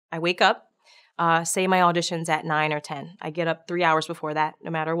I wake up. Say my audition's at 9 or 10. I get up 3 hours before that,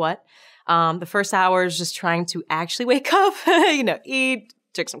 no matter what. The first hour is just trying to actually wake up, eat,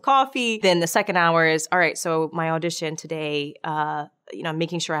 drink some coffee. Then the second hour is, all right, so my audition today,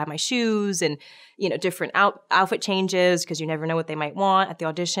 making sure I have my shoes and, different outfit changes because you never know what they might want at the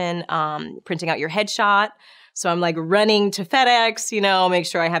audition, printing out your headshot. So I'm like running to FedEx, make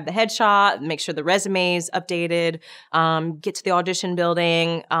sure I have the headshot, make sure the resume is updated, get to the audition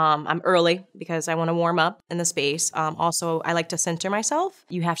building. I'm early because I want to warm up in the space. Also, I like to center myself.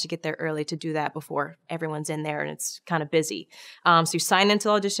 You have to get there early to do that before everyone's in there and it's kind of busy. So you sign into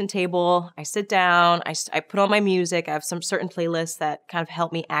the audition table. I sit down. I put on my music. I have some certain playlists that kind of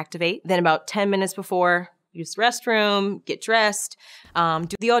help me activate. Then about 10 minutes before, use the restroom, get dressed,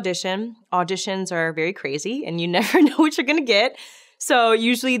 do the audition. Auditions are very crazy and you never know what you're going to get. So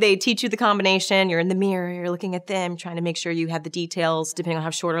usually they teach you the combination. You're in the mirror, you're looking at them, trying to make sure you have the details depending on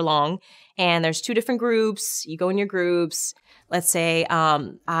how short or long. And there's 2 different groups. You go in your groups. Let's say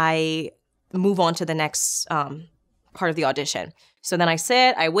I move on to the next part of the audition. So then I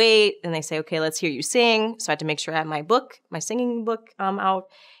sit, I wait, and they say, okay, let's hear you sing. So I have to make sure I have my singing book out.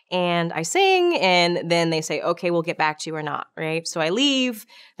 And I sing, and then they say, okay, we'll get back to you or not, right? So I leave,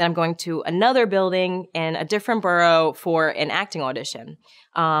 then I'm going to another building in a different borough for an acting audition.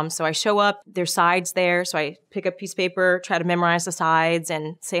 So I show up, there's sides there, so I pick up a piece of paper, try to memorize the sides,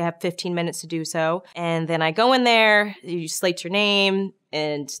 and say I have 15 minutes to do so. And then I go in there, you slate your name,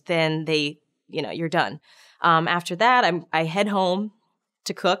 and then you're done. After that, I head home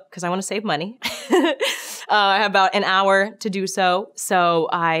to cook because I want to save money. I have about an hour to do so. So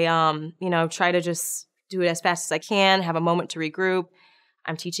I, try to just do it as fast as I can, have a moment to regroup.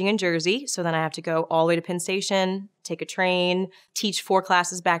 I'm teaching in Jersey, so then I have to go all the way to Penn Station, take a train, teach 4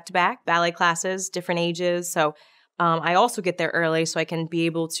 classes back to back, ballet classes, different ages. So I also get there early so I can be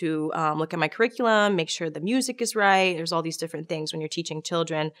able to look at my curriculum, make sure the music is right. There's all these different things when you're teaching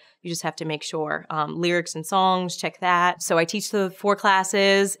children. You just have to make sure. Lyrics and songs, check that. So I teach the 4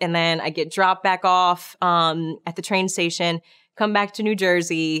 classes and then I get dropped back off at the train station, come back to New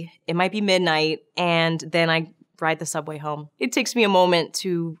Jersey. It might be midnight and then I ride the subway home. It takes me a moment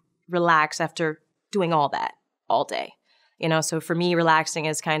to relax after doing all that all day. So for me, relaxing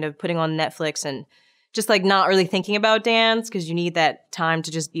is kind of putting on Netflix and just like not really thinking about dance because you need that time to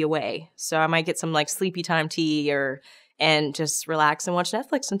just be away. So I might get some like sleepy time tea and just relax and watch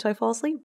Netflix until I fall asleep.